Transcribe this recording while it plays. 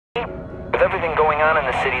With everything going on in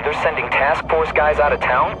the city, they're sending task force guys out of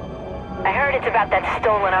town? I heard it's about that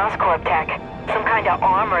stolen Oscorp tech. Some kind of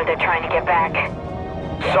armor they're trying to get back.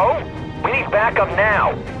 So? We need backup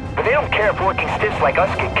now. But they don't care if working stiffs like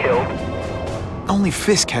us get killed. Only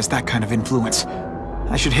Fisk has that kind of influence.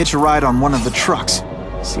 I should hitch a ride on one of the trucks.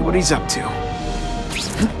 See what he's up to.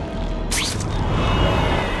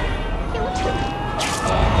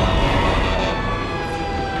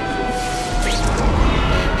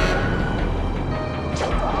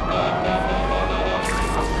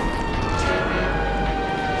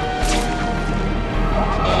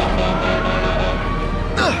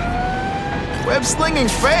 Web slinging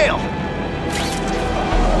fail!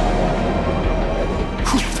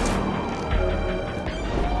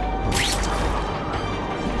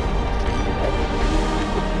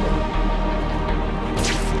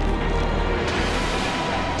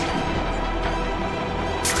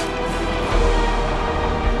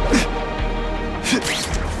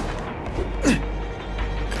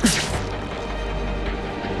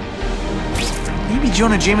 Maybe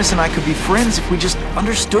Jonah Jameson and I could be friends if we just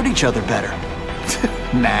understood each other better.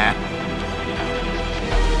 Nah.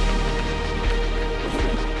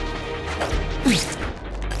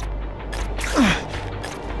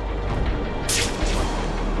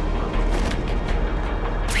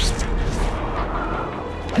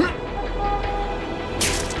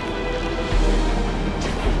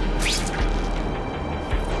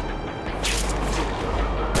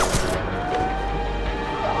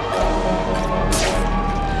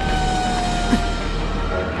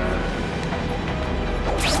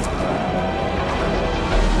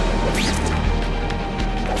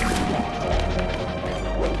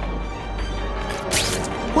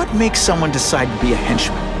 What makes someone decide to be a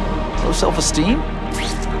henchman? Low self-esteem?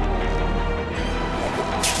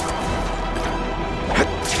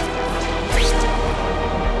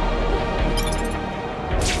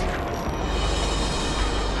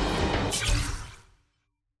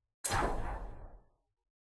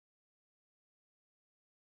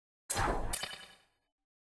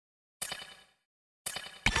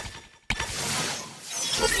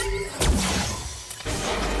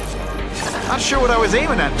 Not sure what I was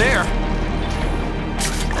aiming at there.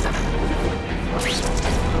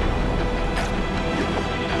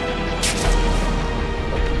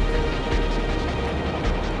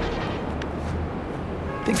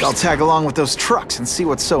 Think I'll tag along with those trucks and see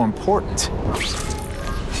what's so important.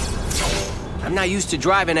 I'm not used to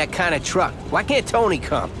driving that kind of truck. Why can't Tony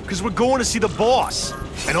come? Because we're going to see the boss.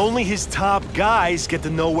 And only his top guys get to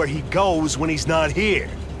know where he goes when he's not here.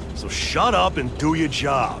 So shut up and do your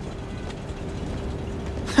job.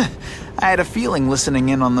 I had a feeling listening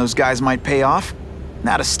in on those guys might pay off.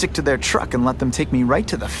 Now to stick to their truck and let them take me right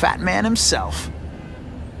to the fat man himself.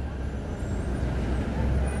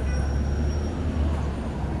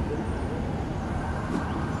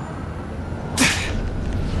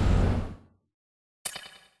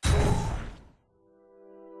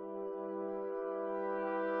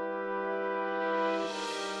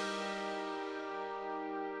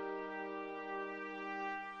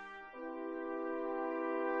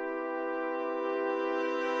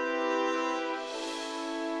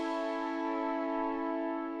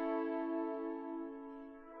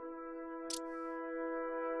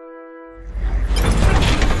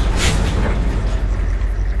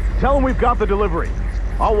 Tell him we've got the delivery.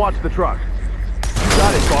 I'll watch the truck. You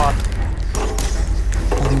got it,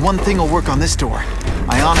 boss. Only one thing will work on this door.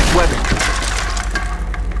 Ionic webbing.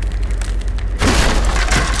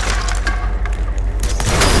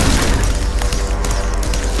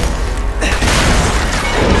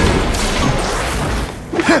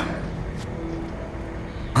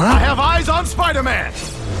 I have eyes on Spider-Man!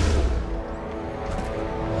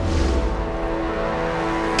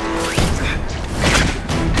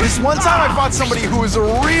 This one time I fought somebody who was a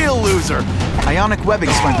real loser. Ionic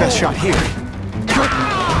webbing's my best shot here.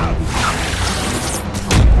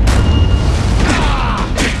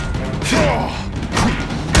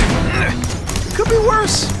 Could be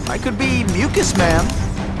worse. I could be Mucus Man.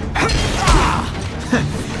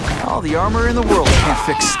 All the armor in the world can't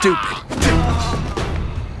fix stupid.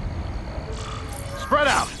 Spread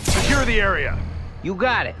out. Secure the area. You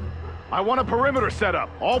got it. I want a perimeter set up.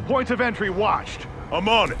 All points of entry watched. I'm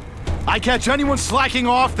on it. I catch anyone slacking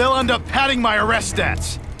off, they'll end up padding my arrest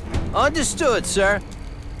stats. Understood, sir.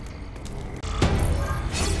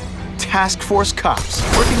 Task Force cops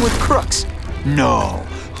working with crooks. No.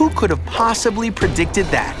 Who could have possibly predicted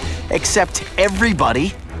that? Except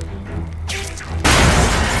everybody.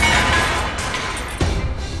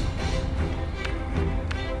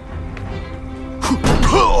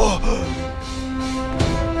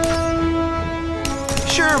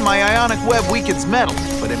 Sure, my ionic web weakens metal,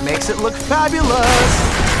 but it makes it look fabulous.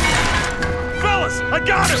 Fellas, I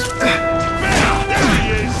got him! Bam! There he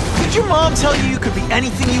is! Did your mom tell you you could be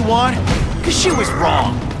anything you want? Because she was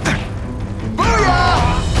wrong.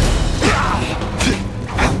 Booyah!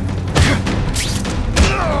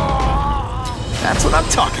 That's what I'm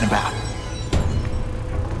talking about.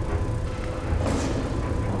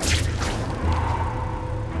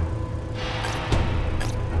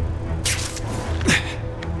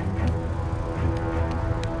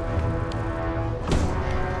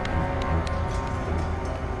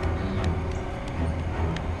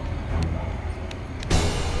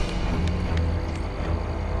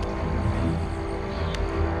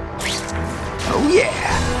 Oh yeah!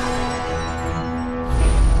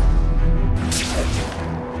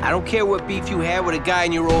 I don't care what beef you had with a guy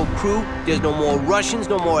in your old crew. There's no more Russians,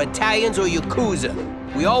 no more Italians or Yakuza.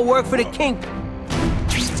 We all work for the Kingpin.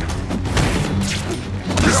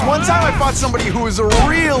 This one time I fought somebody who was a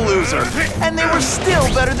real loser, and they were still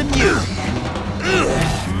better than you.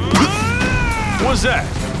 What's that?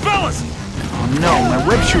 Fellas! Oh no, my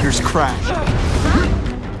rib shooter's crashed.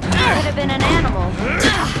 Could have been an animal.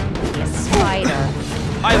 A spider.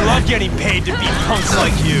 I love getting paid to beat punks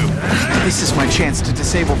like you. This is my chance to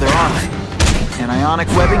disable their armor. And ionic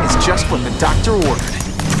webbing is just what the doctor ordered.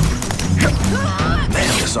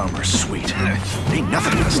 Man, this armor's sweet. Ain't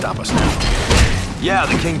nothing gonna stop us now. Yeah,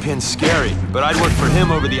 the Kingpin's scary, but I'd work for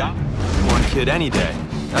him over the one kid any day.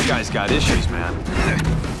 That guy's got issues, man.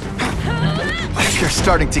 You're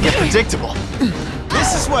starting to get predictable.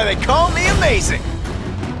 This is why they call me amazing.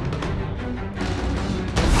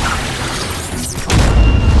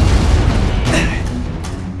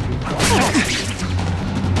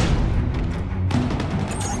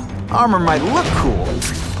 Armor might look cool,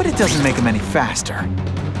 but it doesn't make him any faster.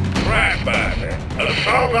 Ratbag,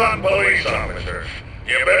 assault on police officers.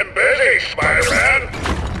 You've been busy, Spider-Man.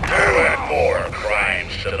 I'll add more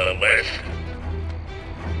crimes to the list.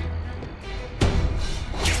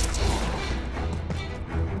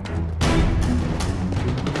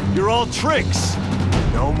 You're all tricks.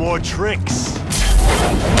 No more tricks.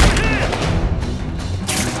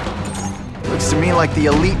 Looks to me like the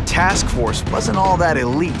elite task force wasn't all that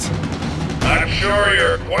elite. I'm sure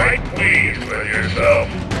you're quite pleased with yourself,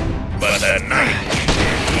 but the night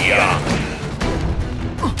is young.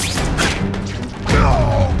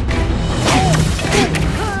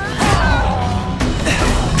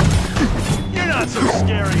 You're not so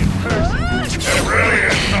scary in person. It really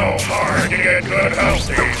is so hard to get good help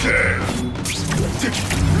these days.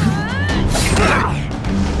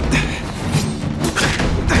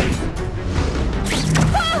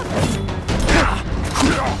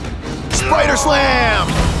 Spider Slam!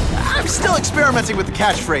 I'm still experimenting with the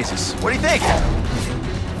catchphrases. What do you think?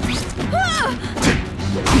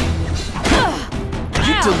 Are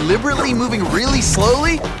you deliberately moving really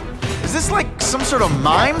slowly? Is this like some sort of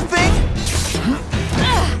mime thing?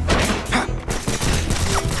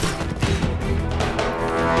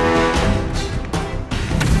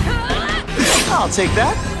 I'll take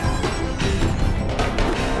that.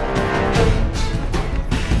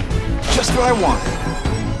 Just what I want.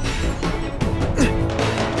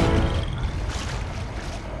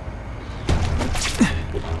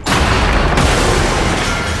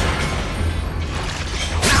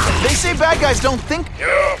 They say bad guys don't think. You're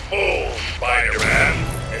a fool, Spider-Man.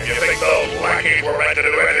 If you think those lackeys were meant to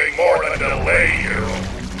do anything more than delay you.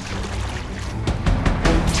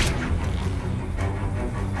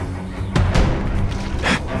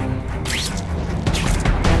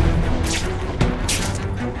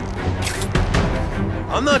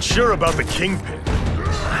 I'm not sure about the Kingpin.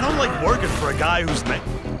 I don't like working for a guy who's meant.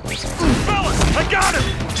 Fellas, I got him!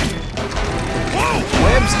 Whoa!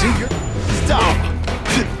 Webs, do your... Stop!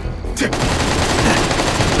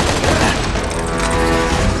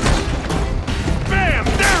 Bam!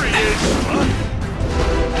 There he is!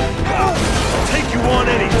 I'll take you on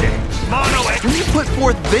any day. Mono X. When you put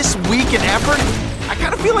forth this week in effort, I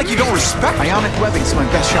kind of feel like you don't respect. Ionic webbing's my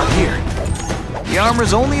best shot here. The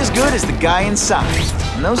armor's only as good as the guy inside.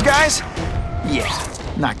 And those guys? Yeah,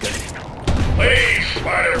 not good. Please,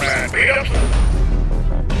 Spider-Man, beat him.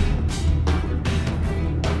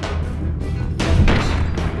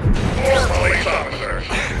 More police officers.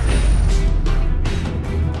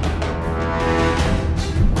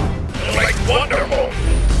 Like wonderful.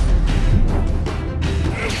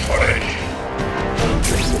 New footage.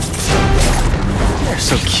 They're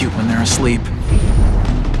so cute when they're asleep.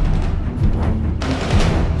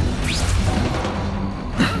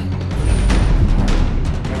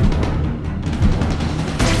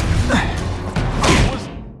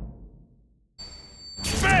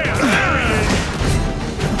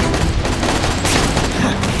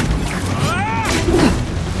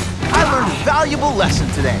 lesson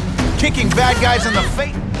today. Kicking bad guys in the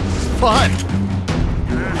face is fun.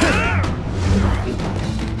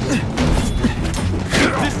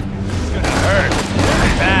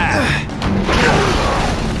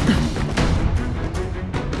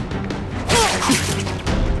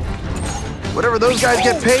 Whatever those guys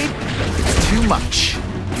get paid, it's too much.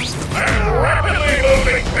 I'm rapidly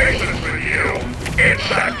losing patience with you,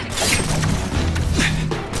 insect.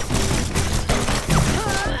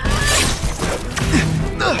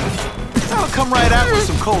 I'll come right out with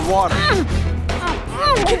some cold water.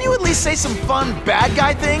 Can you at least say some fun bad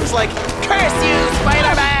guy things like, "Curse you,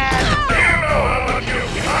 Spider-Man"? You know how much you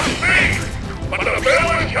cost me, but the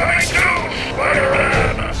bill is coming due,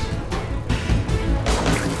 Spider-Man.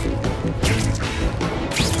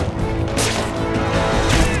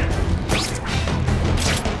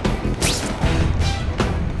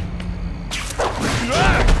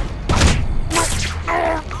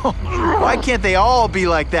 Why can't they all be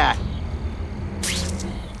like that?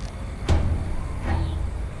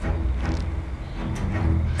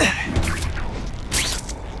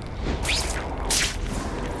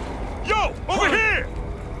 Yo, over here!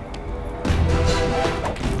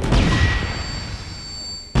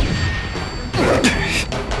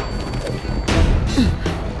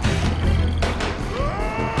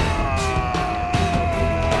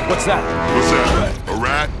 What's that? What's that? A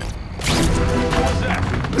rat?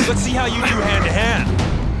 Let's see how you do hand-to-hand.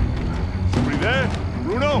 Somebody there?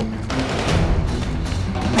 Bruno?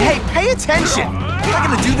 Hey, pay attention! I'm not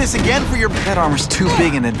gonna do this again for your... That armor's too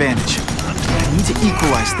big an advantage. I need to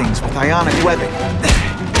equalize things with ionic webbing.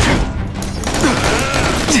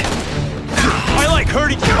 I like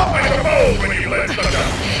hurting you. I suppose when you live such a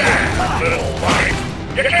sad little life,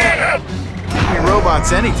 you can't help. Your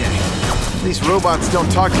robots any day. At least robots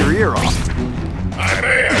don't talk your ear off. I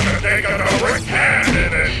may have to take a direct hand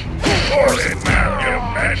in this sordid matter. You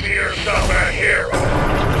fancy yourself a hero.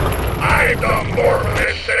 I've done more for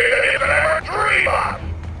this city than you could ever dream of.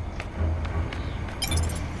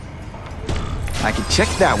 I can check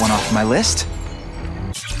that one off my list.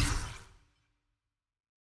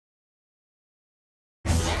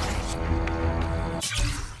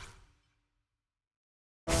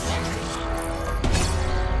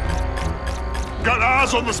 Got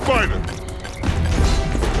eyes on the spider.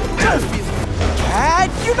 Dad,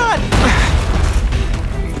 you're not...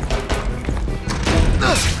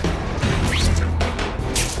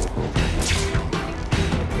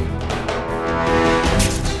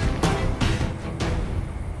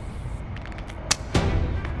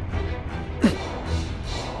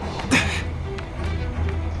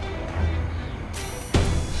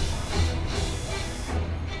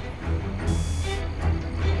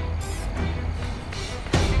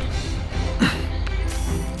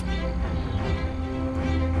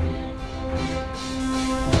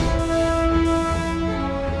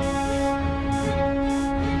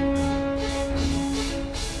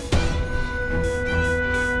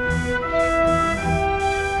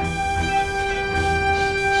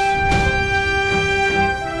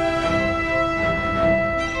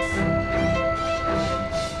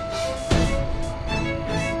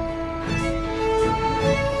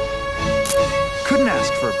 Couldn't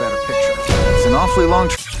ask for a better picture. It's an awfully long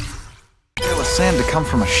trail of sand to come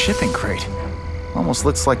from a shipping crate. Almost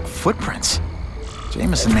looks like footprints.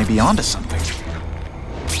 Jameson may be onto something.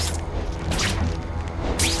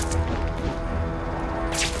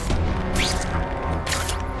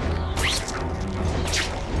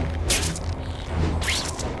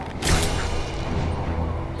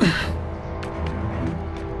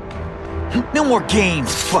 No more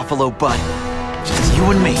games, Buffalo Butt. Just you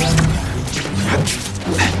and me.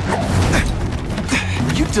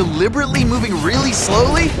 Are you deliberately moving really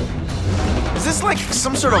slowly? Is this like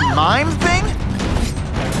some sort of mime thing?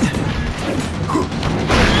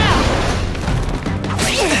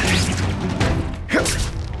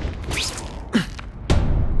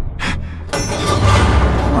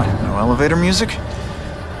 What, no elevator music?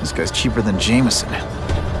 This guy's cheaper than Jameson.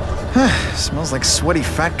 Smells like sweaty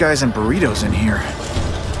fat guys and burritos in here.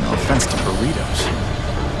 No offense to burritos.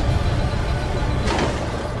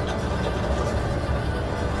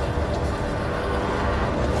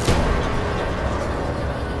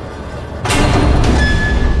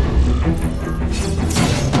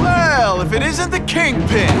 Well, if it isn't the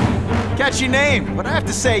Kingpin! Catchy name, but I have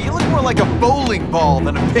to say, you look more like a bowling ball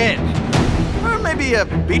than a pin. Or maybe a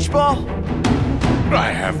beach ball?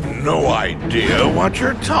 I have no idea what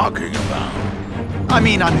you're talking about. I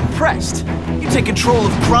mean, I'm impressed. You take control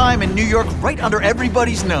of crime in New York right under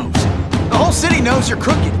everybody's nose. The whole city knows you're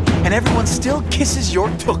crooked, and everyone still kisses your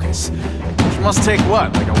tuchus. Which must take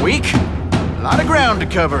what, like a week? A lot of ground to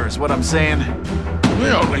cover is what I'm saying.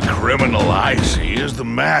 The only criminal I see is the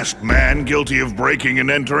masked man guilty of breaking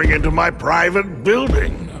and entering into my private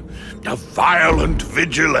building. A violent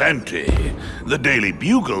vigilante. The Daily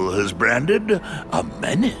Bugle has branded a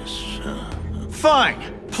menace.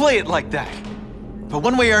 Fine, play it like that. But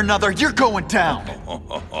one way or another, you're going down.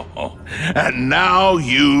 And now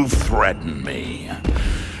you've threatened me.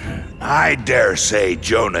 I dare say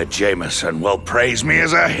Jonah Jameson will praise me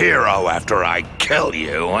as a hero after I kill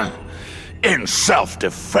you. In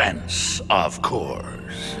self-defense, of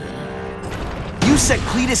course. You set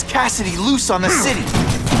Cletus Cassidy loose on the city.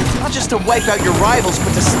 Not just to wipe out your rivals,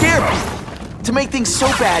 but to scare people. To make things so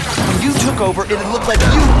bad, when you took over, it'd look like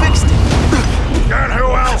you fixed it. And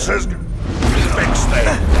who else has fixed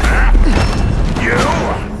things, huh? You?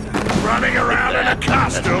 Running around in a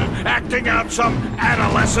costume, acting out some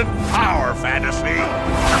adolescent power fantasy?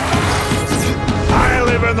 I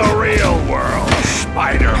live in the real world,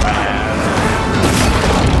 Spider-Man.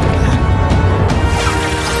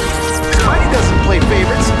 Spidey doesn't play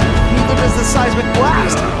favorites. Neither does the Seismic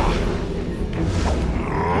Blast.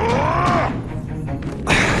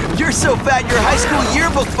 You're so fat your high school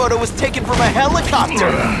yearbook photo was taken from a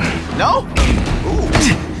helicopter. No?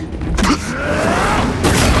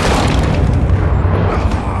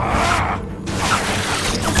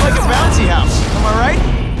 It's like a bouncy house, am I right?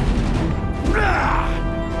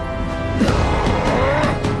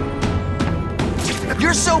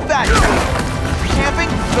 You're so fat. Camping,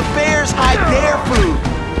 the bears hide their food.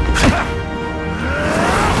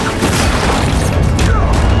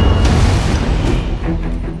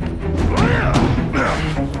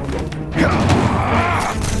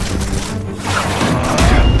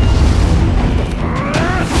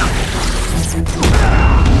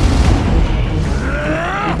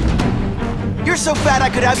 You're so fat I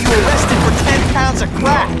could have you arrested for 10 pounds of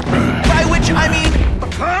crack. By which I mean...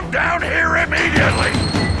 Come down here immediately!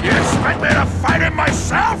 You expect me to fight him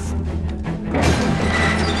myself?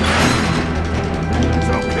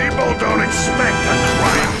 So people don't expect a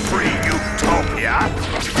crime-free utopia.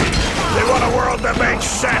 They want a world that makes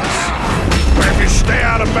sense. Where if you stay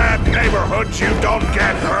out of bad neighborhoods, you don't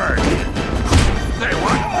get hurt. They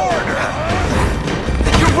want order.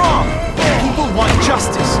 You're wrong! People want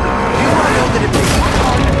justice. They want to know that if they work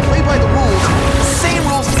hard and play by the rules, the same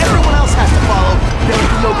rules everyone else has to follow, they'll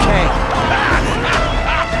be okay.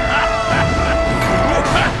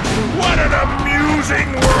 What an amusing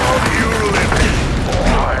world you live in,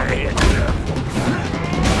 boy!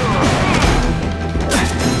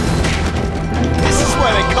 This is why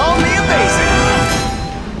they call me amazing!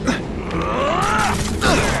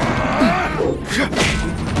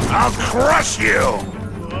 I'll crush you!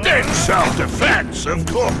 In self-defense, of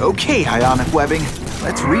course. Okay, Ionic Webbing.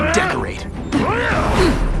 Let's redecorate.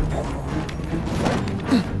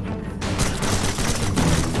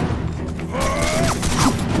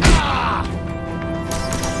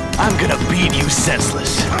 I'm gonna beat you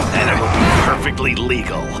senseless, and it will be perfectly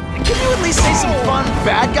legal. Can you at least say some fun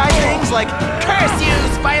bad guy things like, "Curse you,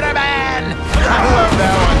 Spider-Man"? I love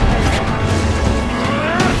that one.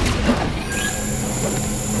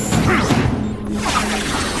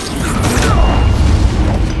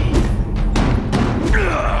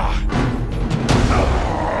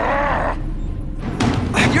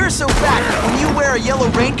 You're so fat, when you wear a yellow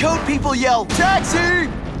raincoat, people yell, "Taxi!"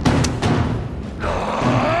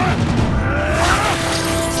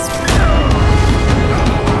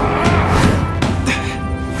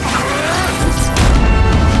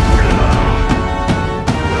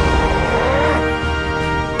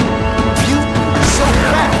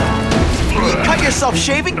 Yourself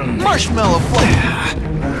shaving marshmallow flavor.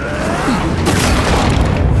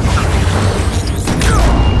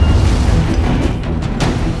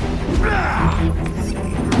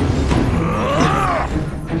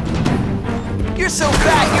 You're so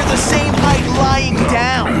fat, you're the same height lying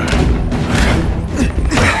down.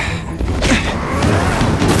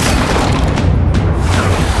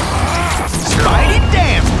 Spidey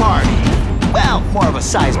dance party. Well, more of a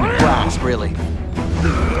seismic blast, really.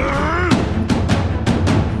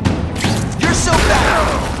 So bad.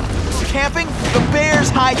 Camping, the bears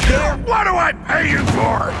hide there. What do I pay you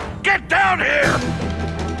for? Get down here!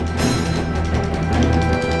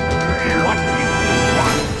 What do you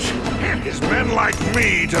want? It is men like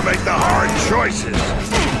me to make the hard choices.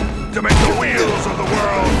 To make the wheels of the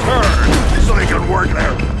world turn so they can work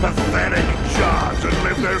their pathetic jobs and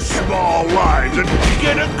live their small lives and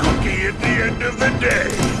get a cookie at the end of the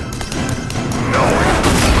day. Knowing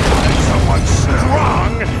someone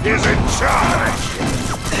strong is in charge.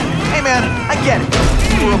 Hey man, I get it.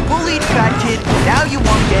 You were a bullied fat kid, now you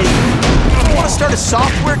won't get even. You want to start a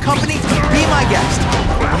software company? Be my guest.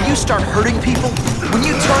 When you start hurting people, when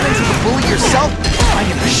you turn into the bully yourself, I'm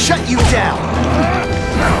gonna shut you down.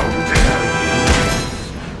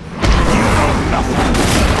 You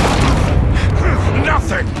know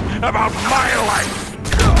nothing about my life.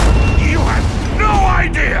 You have no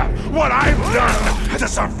idea what I've done to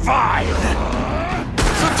survive.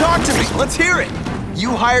 So talk to me, let's hear it.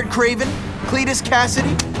 You hired Kraven, Cletus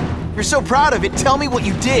Cassidy? You're so proud of it, tell me what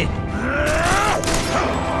you did.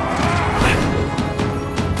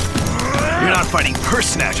 You're not fighting purse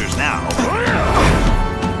snatchers now.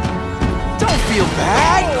 Don't feel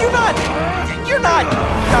bad, you're not.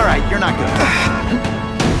 All right, you're not good.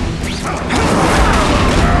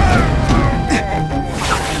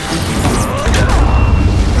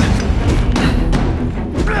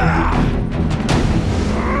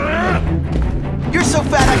 You're so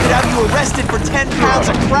fat I could have you arrested for 10 pounds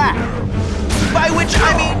of crack. By which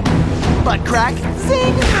I mean butt crack.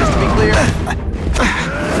 Zing! Just to be clear.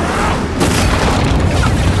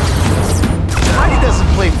 Mighty doesn't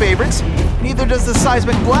play favorites. Neither does the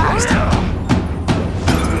Seismic Blast.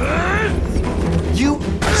 You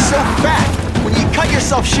are so fat. When you cut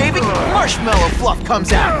yourself shaving, marshmallow fluff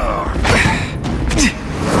comes out.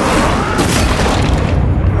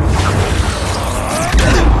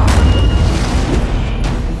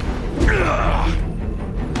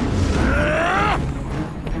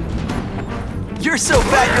 You're so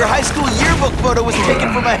fat your high school yearbook photo was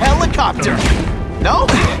taken from a helicopter. No?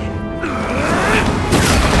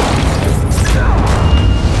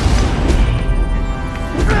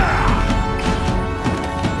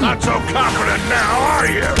 Not so confident now, are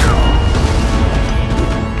you?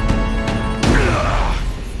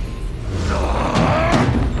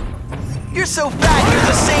 You're so fat you're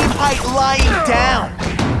the same height lying down.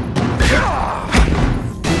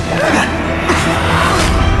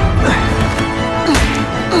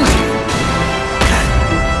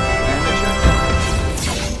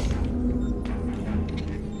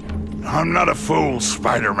 I'm not a fool,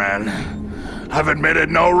 Spider-Man. I've admitted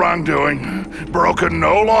no wrongdoing, broken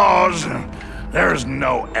no laws. There's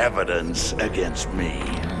no evidence against me.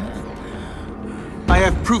 I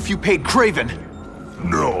have proof you paid Kraven.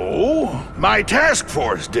 No, my task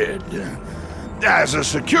force did. As a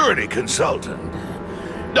security consultant.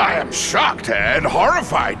 I am shocked and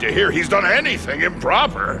horrified to hear he's done anything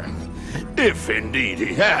improper. If indeed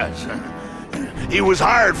he has. He was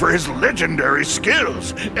hired for his legendary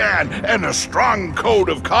skills and a strong code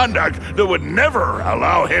of conduct that would never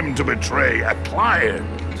allow him to betray a client.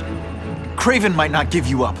 Kraven might not give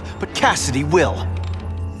you up, but Cassidy will.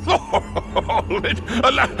 A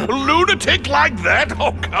lunatic like that?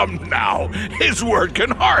 Oh, come now. His word can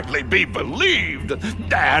hardly be believed.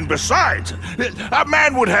 And besides, a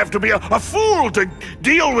man would have to be a fool to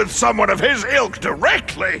deal with someone of his ilk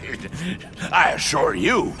directly. I assure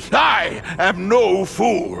you, I am no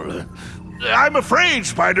fool. I'm afraid,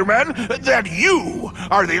 Spider-Man, that you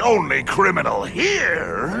are the only criminal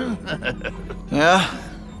here. Yeah?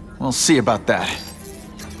 We'll see about that.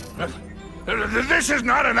 This is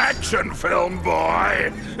not an action film,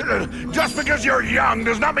 boy. Just because you're young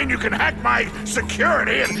does not mean you can hack my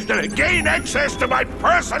security and gain access to my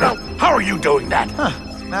personal... How are you doing that? Huh.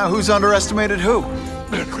 Now who's underestimated who?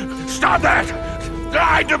 Stop that!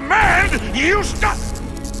 I demand you stop...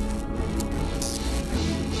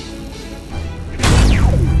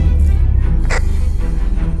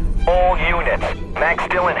 All units. Max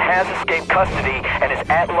Dillon has escaped custody and is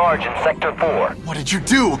at large in Sector 4. What did you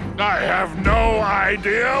do? I have no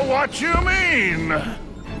idea what you mean.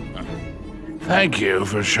 Thank you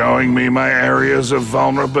for showing me my areas of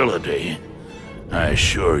vulnerability. I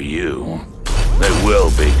assure you, they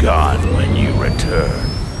will be gone when you return.